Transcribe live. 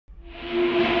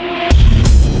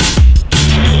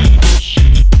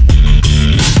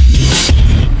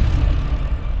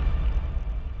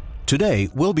Today,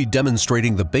 we'll be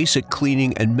demonstrating the basic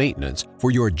cleaning and maintenance for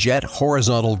your jet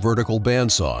horizontal-vertical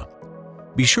bandsaw.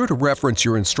 Be sure to reference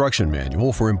your instruction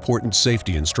manual for important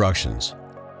safety instructions.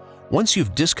 Once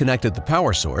you've disconnected the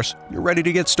power source, you're ready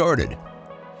to get started.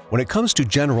 When it comes to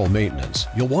general maintenance,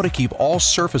 you'll want to keep all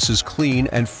surfaces clean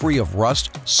and free of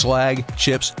rust, slag,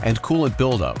 chips, and coolant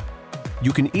buildup.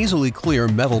 You can easily clear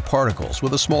metal particles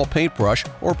with a small paintbrush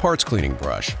or parts cleaning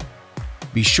brush.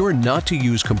 Be sure not to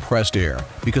use compressed air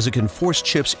because it can force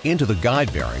chips into the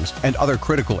guide bearings and other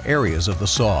critical areas of the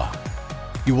saw.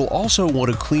 You will also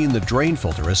want to clean the drain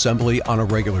filter assembly on a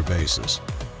regular basis.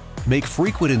 Make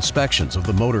frequent inspections of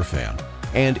the motor fan,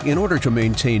 and in order to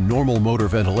maintain normal motor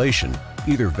ventilation,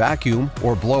 either vacuum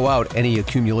or blow out any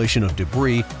accumulation of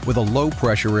debris with a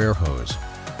low-pressure air hose.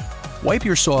 Wipe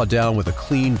your saw down with a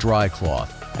clean, dry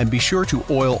cloth, and be sure to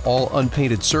oil all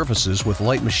unpainted surfaces with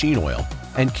light machine oil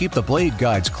and keep the blade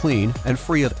guides clean and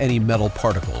free of any metal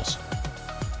particles.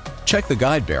 Check the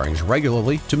guide bearings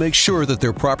regularly to make sure that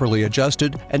they're properly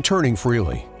adjusted and turning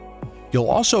freely. You'll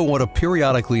also want to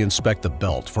periodically inspect the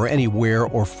belt for any wear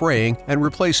or fraying and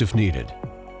replace if needed.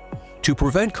 To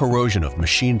prevent corrosion of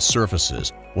machined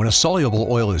surfaces, when a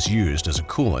soluble oil is used as a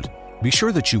coolant, be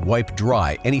sure that you wipe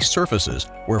dry any surfaces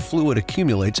where fluid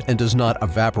accumulates and does not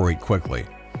evaporate quickly,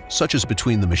 such as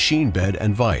between the machine bed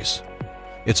and vise.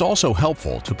 It's also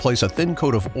helpful to place a thin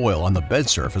coat of oil on the bed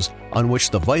surface on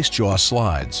which the vise jaw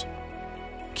slides.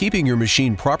 Keeping your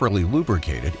machine properly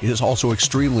lubricated is also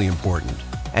extremely important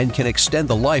and can extend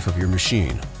the life of your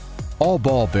machine. All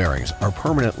ball bearings are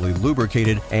permanently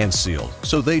lubricated and sealed,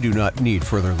 so they do not need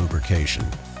further lubrication.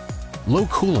 Low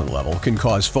coolant level can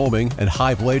cause foaming and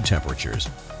high blade temperatures.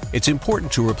 It's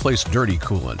important to replace dirty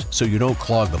coolant so you don't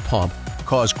clog the pump,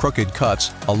 cause crooked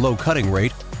cuts, a low cutting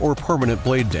rate, or permanent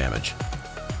blade damage.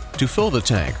 To fill the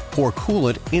tank, pour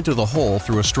coolant into the hole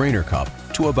through a strainer cup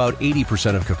to about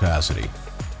 80% of capacity.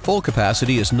 Full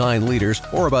capacity is 9 liters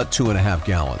or about 2.5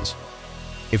 gallons.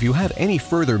 If you have any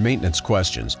further maintenance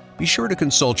questions, be sure to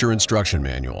consult your instruction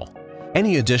manual.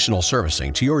 Any additional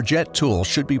servicing to your jet tool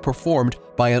should be performed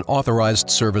by an authorized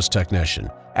service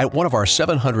technician at one of our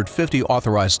 750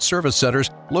 authorized service centers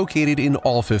located in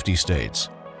all 50 states.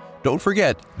 Don't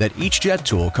forget that each jet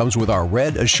tool comes with our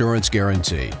Red Assurance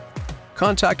Guarantee.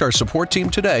 Contact our support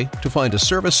team today to find a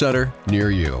service center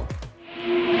near you.